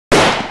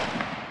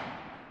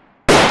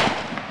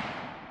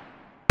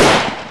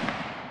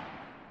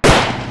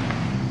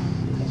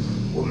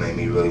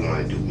made me really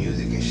want to do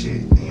music and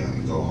shit. You know,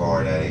 go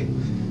hard at it.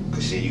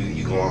 Cause shit,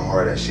 you going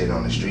hard at shit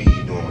on the street.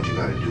 You doing what you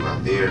gotta do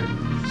out there.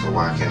 So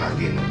why can't I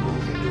get in the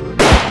booth and do it?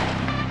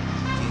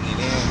 Getting it in. You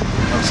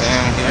know what I'm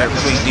saying? Here at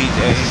Fleet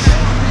DJs,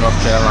 North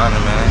Carolina,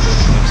 man. You know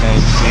what I'm saying?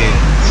 You see it.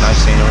 Nice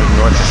scenery,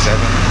 north of 7.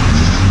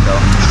 So,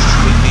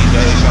 Fleet DJs, you know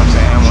what I'm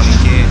saying? I'm one of the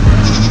kids.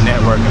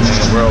 Networking,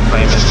 man. World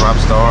famous rock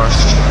stars.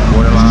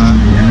 Borderline.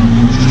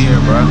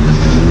 Here, bro.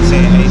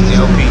 Saying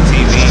LP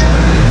TV.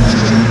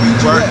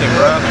 Working,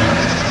 bro.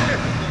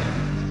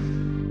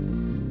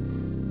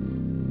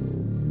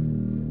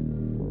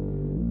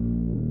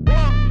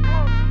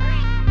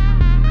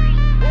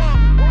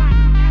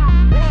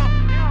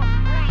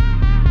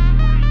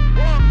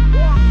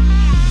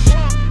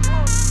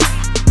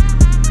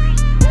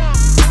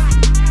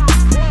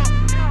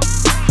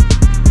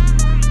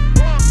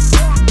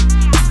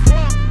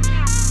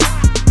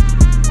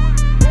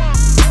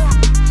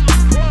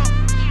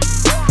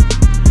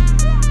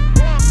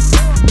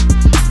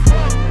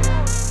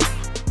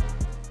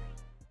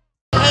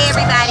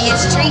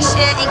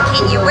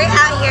 We're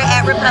out here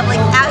at Republic,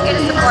 out here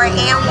to support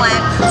AN1.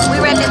 We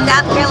rep in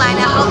South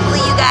Carolina.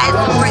 Hopefully you guys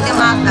support them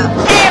also.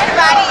 Hey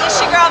everybody, it's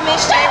your girl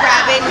Miss J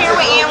Rabbit here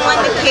with AN1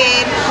 the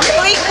Kid.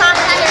 Fleet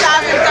Conference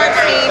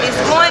 2013 is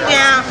going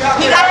down.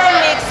 You got the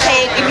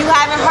mixtape. If you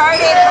haven't heard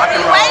it, what are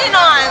you waiting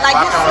on?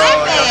 Like you're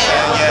slipping.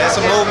 Yeah, it's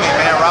a movement,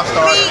 man. Rock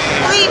stars.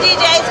 Fleet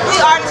DJs,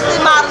 Fleet artists, Fleet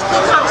models,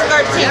 Fleet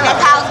Conference 13.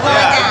 That's how it's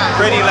going down.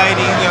 Pretty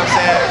lady, you know what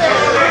I'm saying?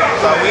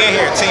 So we in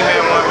here, Team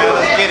AN1, man.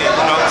 Let's get it.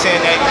 You know,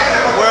 1080.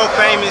 World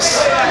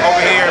famous over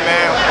here,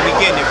 man. We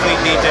getting it.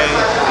 Fleet DJs,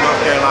 North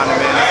Carolina,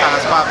 man. That's how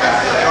it's popping.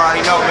 You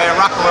already know, man.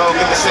 Rock and roll,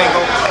 get the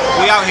single.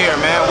 We out here,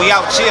 man. We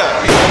out chill.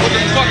 What the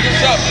fuck is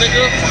up,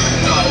 nigga?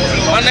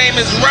 My name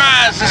is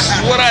Rise. This is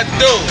what I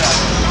do.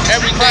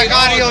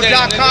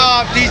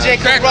 Crackaudio.com,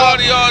 DJ Kurupt.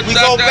 We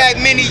go back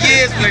many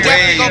years. We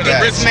definitely gonna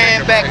get this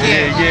man back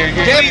in.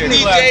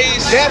 Definitely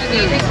DJs.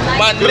 Definitely.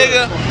 My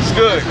nigga. It's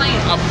good.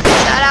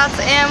 Shout out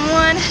to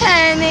AN1,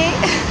 honey.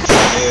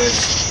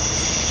 It's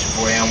your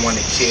boy AN1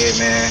 the Kid,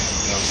 man.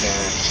 You know what I'm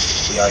saying?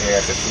 We out here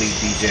at the Fleet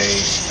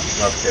DJs,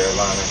 North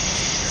Carolina.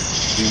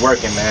 We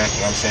working, man.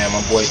 You know what I'm saying? My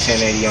boy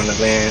 1080 on the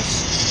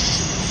lens.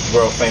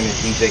 World famous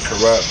DJ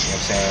Kurupt. You know what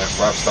I'm saying?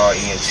 Rockstar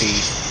ENT.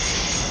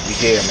 We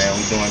here, man.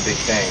 We doing big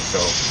things. So,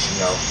 you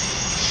know,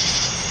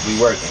 we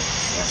working. You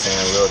know what I'm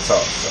saying? Real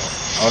talk. So,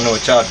 I don't know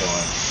what y'all doing.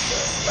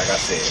 But like I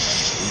said, man,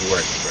 we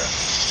working, bro.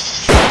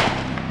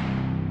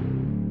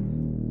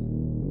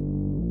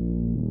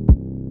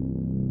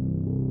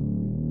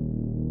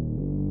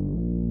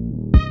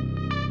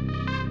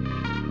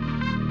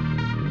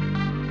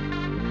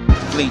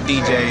 Fleet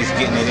DJs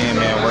getting it in,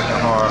 man, working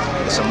hard.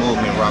 It's a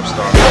movement, rock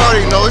star. You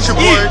already know, it's your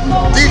boy,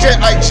 DJ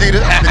Ike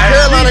Cheetah, the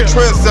Carolina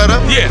Trendsetter,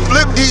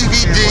 Flip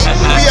DVD.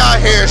 We out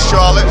here in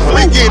Charlotte,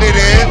 we get it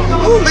in.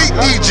 Fleet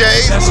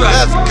DJs,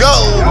 let's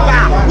go.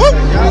 Woo.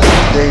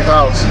 Dave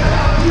House,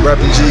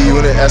 repping G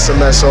Unit,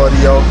 SMS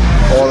Audio,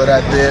 all of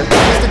that there.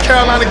 It's the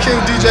Carolina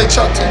King DJ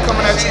Chuck T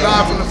coming at you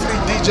live from the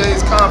Fleet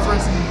DJs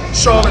Conference,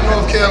 Charlotte,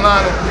 North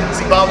Carolina. It's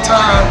about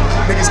time.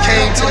 Niggas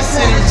came to the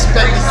city,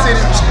 respect the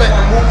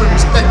movement,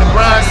 respect the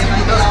grind. See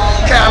what us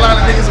Carolina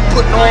niggas are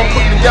putting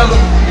together.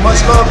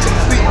 Much love to the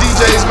Fleet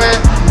DJs, man.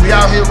 We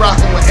out here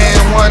rocking with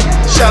AN1.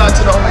 Shout out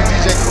to the homie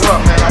DJ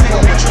Kurupt, man. I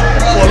fought with you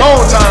for a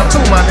long time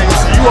too, my nigga.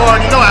 So you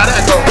already know how that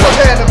goes. What's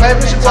happening,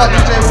 baby? It's your boy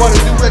DJ What to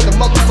Do at the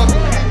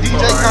motherfucking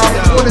DJ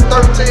Conference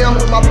 2013. I'm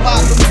with my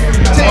partner,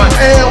 Team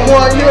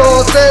AN1. You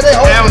know what I'm saying? They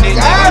hold it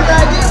down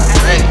right here.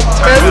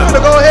 Man, we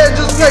finna go ahead and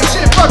just make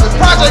shit. Fuck this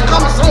project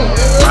coming soon.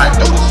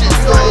 Let's do this shit.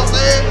 You know what I'm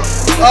saying?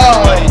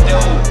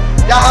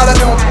 Y'all holler at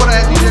me on Twitter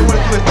at DJ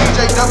What to Do. It's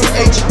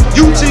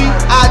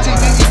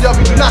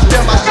DJWHUTITDEW. Do not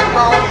spell my shit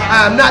wrong.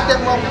 I am not that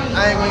motherfucker.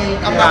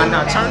 I'm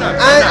not. Turn up.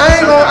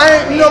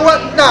 You know what?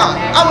 Nah,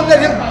 I'm gonna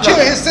let him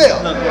kill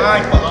himself. Look, I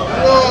ain't fucking.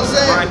 You know what I'm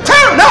saying?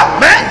 Turn up,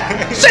 man.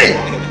 Shit.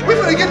 We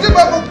finna get this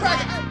motherfucker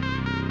cracking.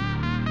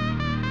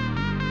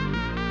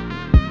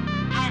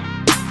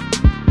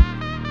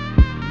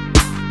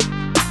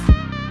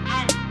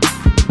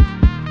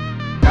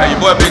 Hey, your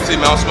boy Big T,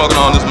 man. I'm smoking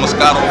on this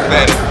Moscato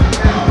Fatty.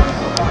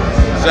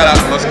 Shout out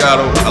to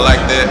Moscato. I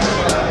like that.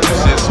 This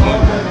shit's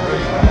smooth.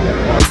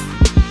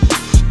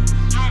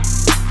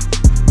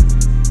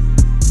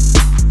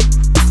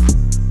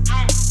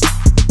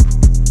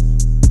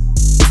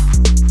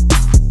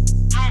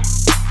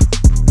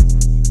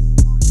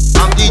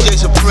 I'm DJ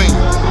Supreme,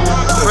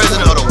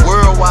 president of the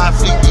Worldwide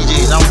Fleet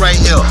DJs. I'm right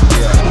here.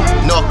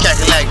 North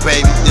Cackalack,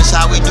 baby. This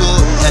how we do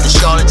it at the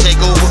Charlotte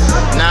Takeover.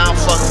 Now I'm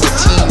fucking with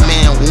Team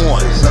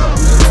AN1.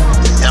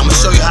 And I'm gonna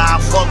show you how I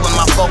fuck when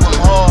I fuck with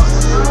them hard.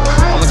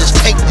 I'm gonna just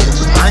take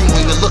this. I ain't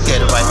gonna even look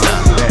at it right now.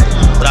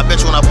 But I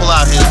bet you when I pull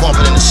out here, it's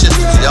bumping in the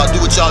system. So y'all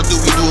do what y'all do,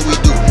 we do what we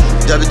do.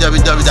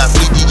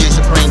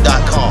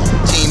 www.fleetdjsupreme.com.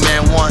 Team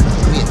AN1,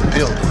 we in the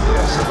building.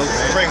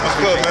 Supreme, what's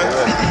good, man?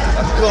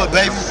 That's good,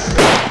 baby.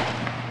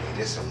 Hey,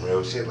 this some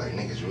real shit. Like,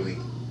 niggas really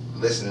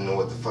listening to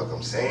what the fuck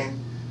I'm saying.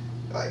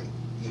 Like,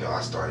 you know, I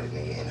started,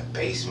 nigga, in the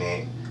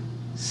basement,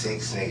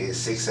 6 niggas,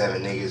 6,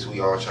 7 niggas, we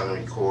all trying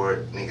to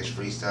record, niggas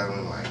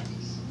freestyling, like,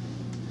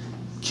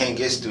 can't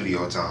get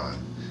studio time.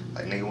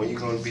 Like, nigga, when you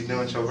gonna be done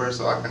with your verse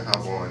so I can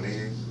hop on,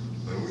 nigga?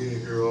 Like, we in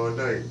here all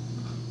night.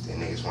 Then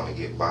niggas wanna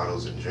get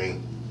bottles and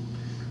drink.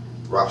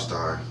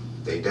 Rockstar,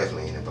 they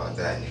definitely ain't about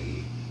that,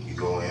 nigga. You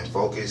go in,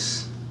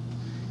 focus,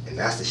 and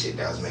that's the shit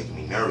that was making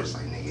me nervous.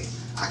 Like, nigga,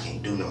 I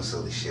can't do no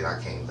silly shit. I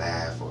can't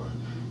laugh or,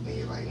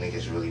 nigga, like,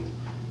 niggas really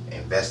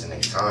investing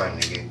their time,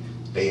 nigga.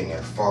 They in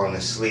there falling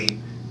asleep.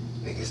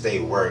 Niggas, they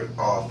work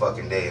all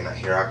fucking day, and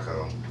here I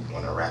come.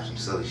 Wanna rap some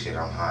silly shit,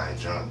 I'm high and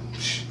drunk.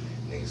 Psh,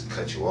 niggas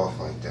cut you off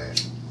like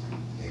that.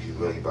 If you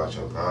really about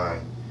your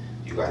grind,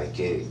 you gotta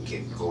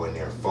go in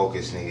there and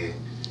focus, nigga.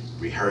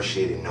 Rehearse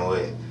shit and know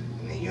it,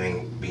 and then you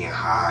ain't being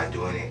high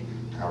doing it.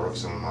 I wrote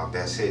some of my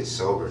best hits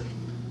sober. You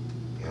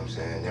know what I'm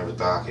saying? Never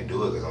thought I could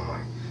do it, because I'm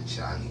like,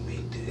 shit, I need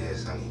weed to do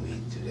this, I need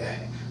weed to do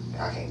that.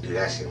 Man, I can't do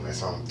that shit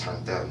unless I'm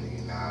turned up,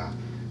 nigga. Nah,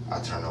 I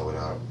turn up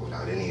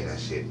without any of that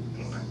shit.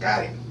 And I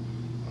got it.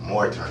 I'm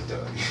more turned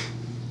up.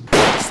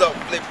 What's up,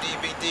 Flip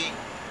DVD?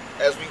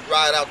 As we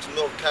ride out to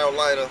North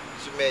Carolina,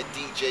 it's your man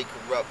DJ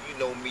Kurupt. You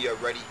know me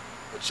already.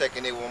 We're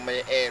checking in with my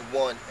man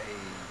AN1. Hey.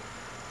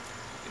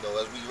 You know,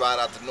 as we ride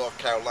out to North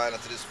Carolina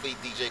to this Fleet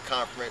DJ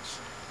conference,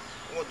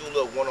 we're gonna do a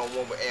little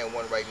one-on-one with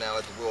AN1 right now.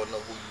 Let the world know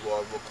who you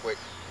are real quick.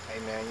 Hey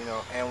man, you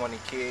know, AN1 the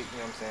kid,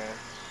 you know what I'm saying?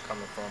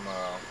 Coming from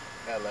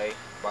LA,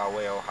 by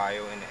way of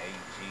Ohio, in the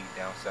AG,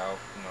 down south,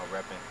 you know,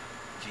 repping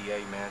GA,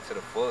 man, to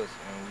the fullest.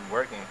 And we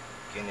working,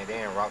 getting it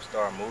in,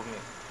 Rockstar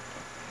movement.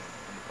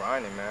 And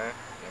grinding, man.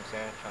 You know what I'm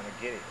saying? Trying to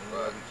get it any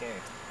way we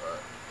can. Right.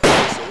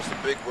 Okay, so it's a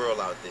big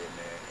world out there,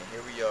 man. And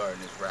here we are in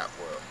this rap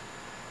world.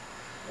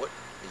 What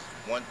is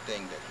one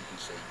thing that you can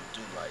say you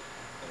do like,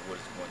 and what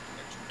is one thing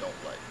that you don't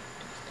like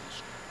in this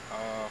industry?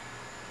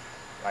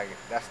 Like,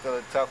 that's still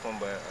a tough one,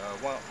 but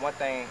one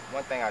thing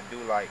I do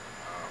like,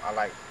 I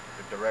like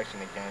the direction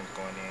the game's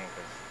going in,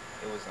 because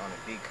it was on a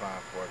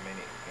decline for a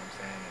minute, you know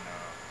what I'm saying? And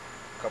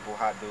a couple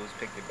hot dudes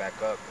picked it back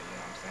up, and, you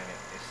know what I'm saying,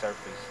 it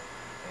surfaced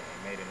and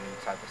made a new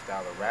type of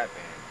style of rap,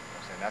 and you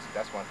know what I'm saying,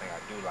 that's one thing I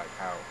do like,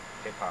 how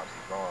hip-hop's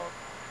evolved.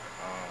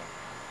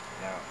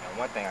 Now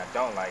one thing I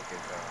don't like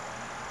is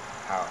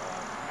how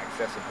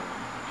accessible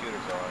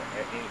computers are.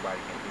 Anybody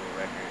can do a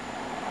record, you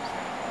know what I'm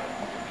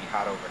saying? You can be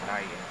hot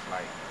overnight, and it's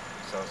like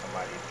you sold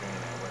somebody a dream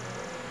that wasn't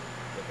really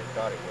what they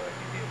thought it was.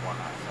 You did one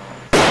hot song.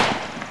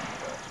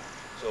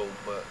 So,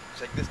 but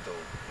check this though,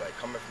 like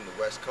coming from the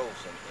West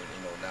Coast and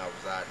you know, now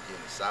residing here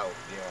in the South,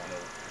 you know,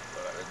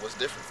 what's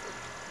different for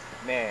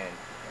you? Man,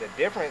 the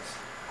difference,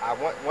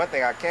 one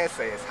thing I can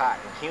say is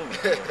hot and humid.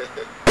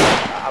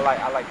 I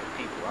like the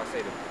people. I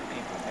say the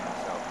people down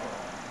south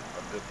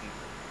are good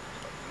people.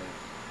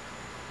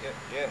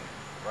 Yeah,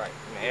 right.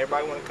 I mean,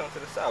 everybody want to come to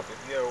the South.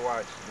 If you ever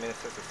watch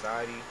Minister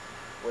Society,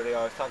 where they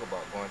always talk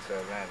about going to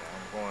Atlanta,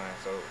 I'm going.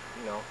 So,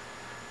 you know,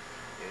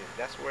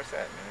 that's where it's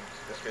at, man.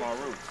 That's my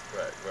roots.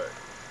 Right.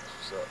 That's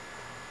what's up.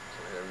 So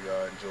here we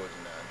are in Georgia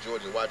now.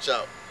 Georgia, watch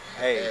out.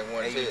 Hey,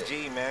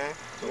 AEG, man.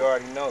 You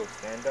already know.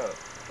 Stand up.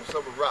 What's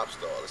up with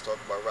Rockstar? Let's talk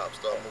about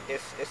Rockstar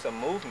movement. It's a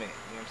movement,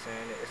 you know what I'm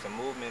saying? It's a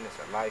movement, it's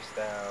a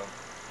lifestyle.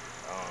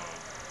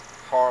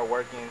 Hard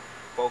working,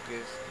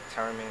 focused,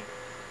 determined.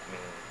 I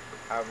mean,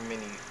 however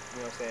many, you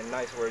know what I'm saying,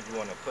 nice words you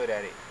want to put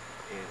at it,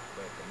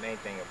 but the main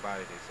thing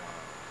about it is,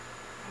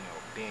 you know,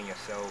 being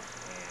yourself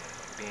and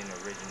being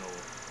original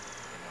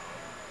and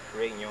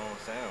creating your own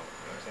sound,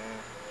 you know what I'm saying?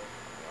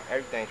 You know,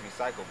 everything's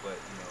recycled, but,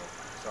 you know,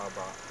 it's all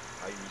about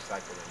how you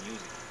recycle the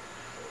music.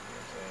 So, you know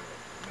what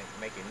I'm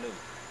saying? Make it new.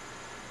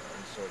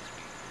 So to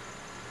speak.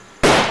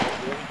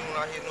 What we doing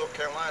out here in North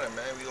Carolina,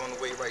 man? We on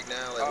the way right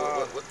now. Like,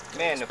 what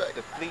man,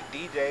 the Fleet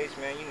DJs,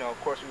 man. You know, of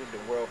course, we were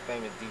the world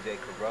famous DJ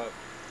Kurupt.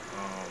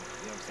 You know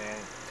what I'm saying?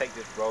 Take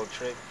this road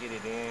trip, get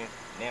it in,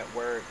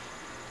 network.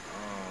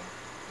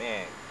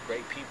 Man,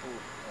 great people,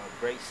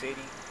 great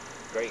city,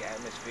 great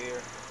atmosphere. You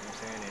know what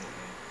I'm saying? And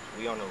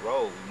we on the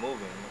road, we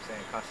moving. You know what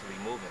I'm saying? Constantly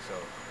moving. So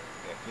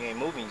if you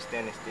ain't moving, you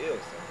standing still.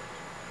 So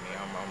I mean,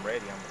 I'm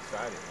ready. I'm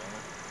excited, man.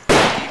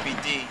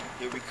 DVD,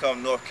 here we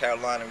come, North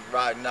Carolina,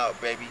 riding out,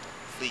 baby.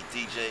 Fleet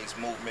DJs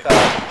movement. Shout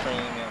out Supreme,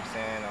 you know what I'm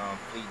saying?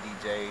 Fleet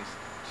DJs.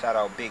 Shout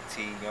out Big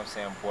T, you know what I'm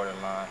saying?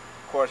 Borderline.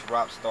 Of course,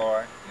 Rockstar,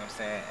 you know what I'm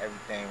saying?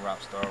 Everything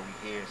Rockstar,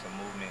 we here. It's a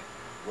movement.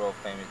 World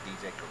famous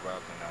DJ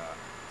Kurupt and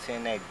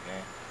 1080,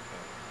 man.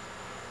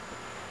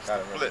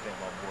 Gotta represent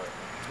my boy.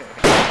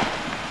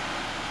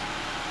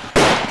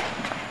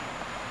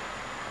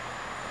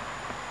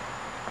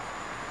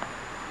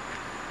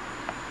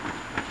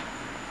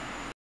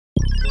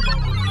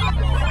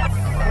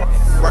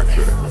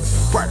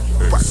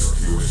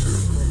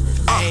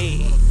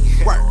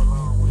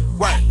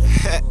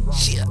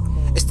 Shit,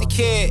 it's the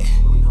kid.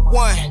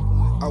 One.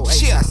 Oh, hey,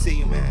 shit. I see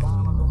you, man.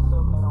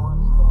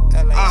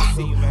 LA, I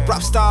see you, man.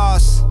 Rock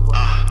stars.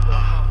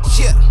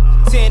 Shit,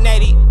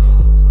 1080.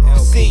 I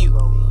see you.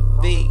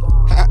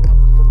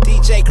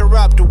 DJ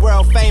Kurupt, the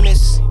world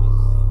famous.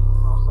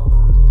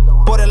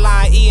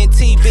 Borderline ENT,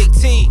 Big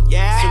T.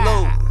 Yeah.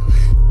 Salute.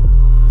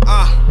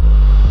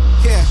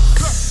 Yeah.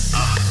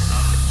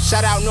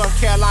 Shout out North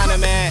Carolina,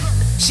 man.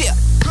 Chill.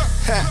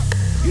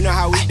 You know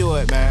how we do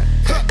it, man.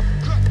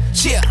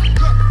 Chill.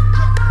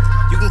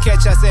 You can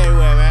catch us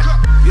everywhere, man.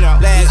 You know,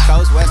 East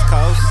Coast, West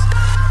Coast,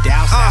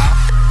 down south.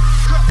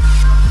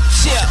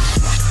 Chill.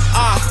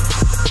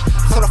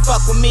 So the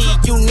fuck with me,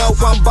 you know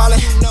I'm ballin'.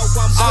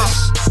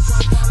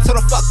 So the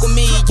fuck with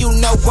me, you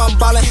know I'm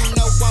ballin'.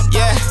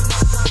 Yeah.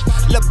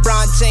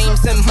 LeBron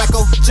James and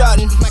Michael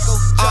Jordan.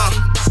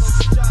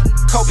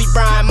 Kobe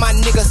Bryant, my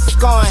nigga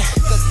scoring.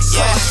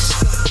 Yeah.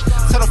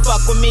 So the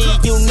fuck with me,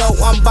 you know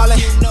I'm ballin'.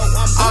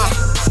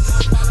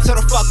 So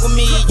the fuck with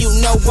me, you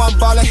know I'm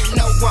ballin'.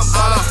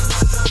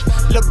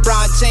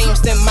 LeBron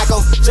James then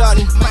Michael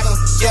Jordan.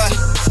 Yeah.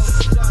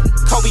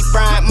 Kobe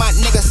Bryant, my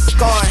nigga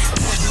scoring.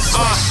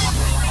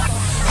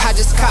 I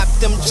just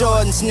copped them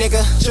Jordans,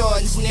 nigga.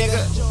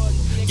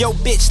 Yo,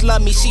 bitch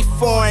love me, she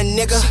foreign,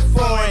 nigga.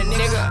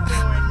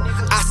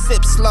 I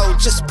sip slow,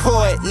 just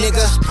pour it,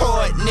 nigga.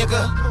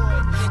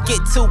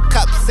 Get 2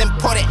 cups and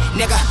pour it,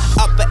 nigga.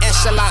 Upper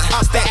echelon,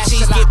 stack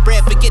cheese, get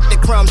bread, forget the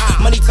crumbs.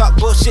 Money talk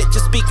bullshit,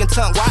 just speak in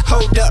tongues.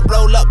 Hold up,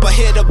 roll up, or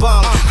hit a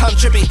bum. I'm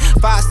trippy,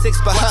 5'6"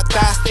 for her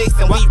thigh sticks,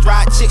 and we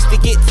ride chicks to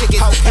get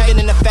tickets. Even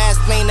in the fast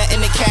lane or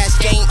in the cash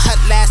game, her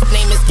last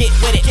name is Get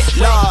With It,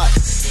 Lord.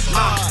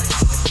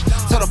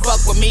 So the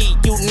fuck with me,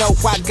 you know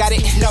I got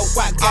it.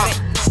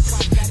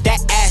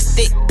 That ass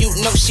thick, you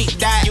know she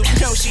died.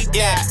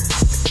 Yeah.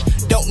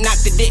 Don't knock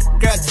the dick,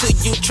 girl, till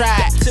you try.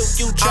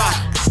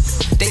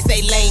 They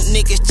say lame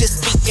niggas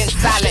just speaking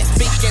silent.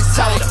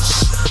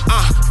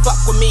 Fuck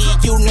with me,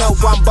 you know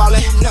I'm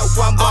ballin'.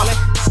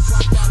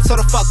 So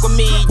the fuck with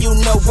me, you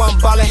know I'm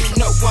ballin'.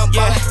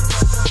 Yeah.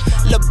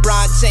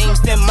 LeBron James,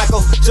 then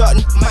Michael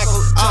Jordan.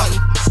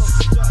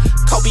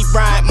 Kobe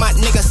Bryant, my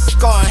nigga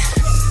scoring.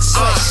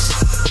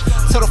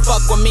 So the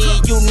fuck with me,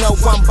 you know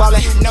I'm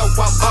ballin'.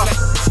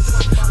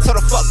 So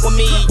the fuck with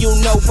me, you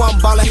know I'm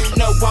ballin'.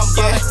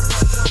 Yeah.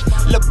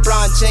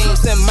 LeBron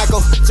James and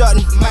Michael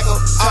Jordan.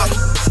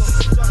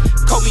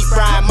 Kobe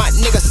Bryant, my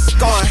nigga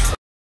scoring.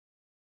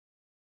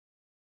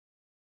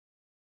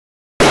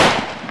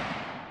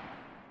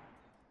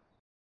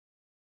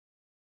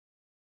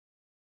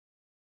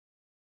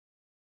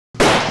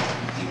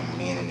 Even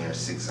being in there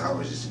 6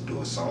 hours just to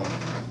do a song,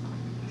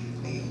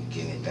 nigga,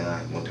 getting it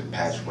done, went to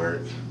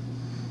patchwork,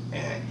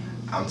 and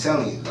I'm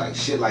telling you, like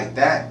shit like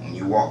that, when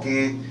you walk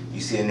in,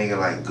 you see a nigga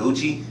like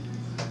Gucci,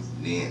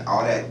 then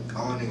all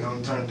nigga,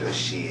 I'm turned up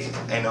shit.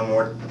 Ain't no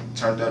more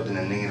turned up than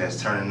the nigga that's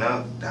turning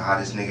up, the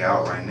hottest nigga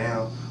out right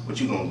now. What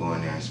you gonna go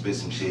in there and spit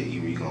some shit?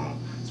 Either you gonna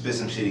spit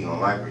some shit he gonna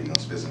like, or you gonna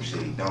spit some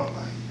shit he don't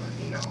like. But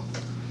you know,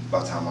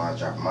 by the time I was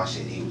dropping my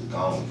shit, he was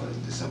gone. For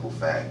the simple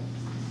fact,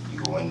 you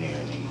go in there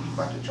and then you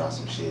about to drop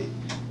some shit. You know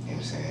what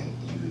I'm saying?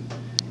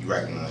 You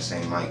racking on the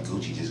same mic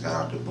Gucci just got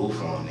out the booth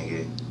on,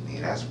 nigga.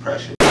 Nigga, that's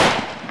pressure.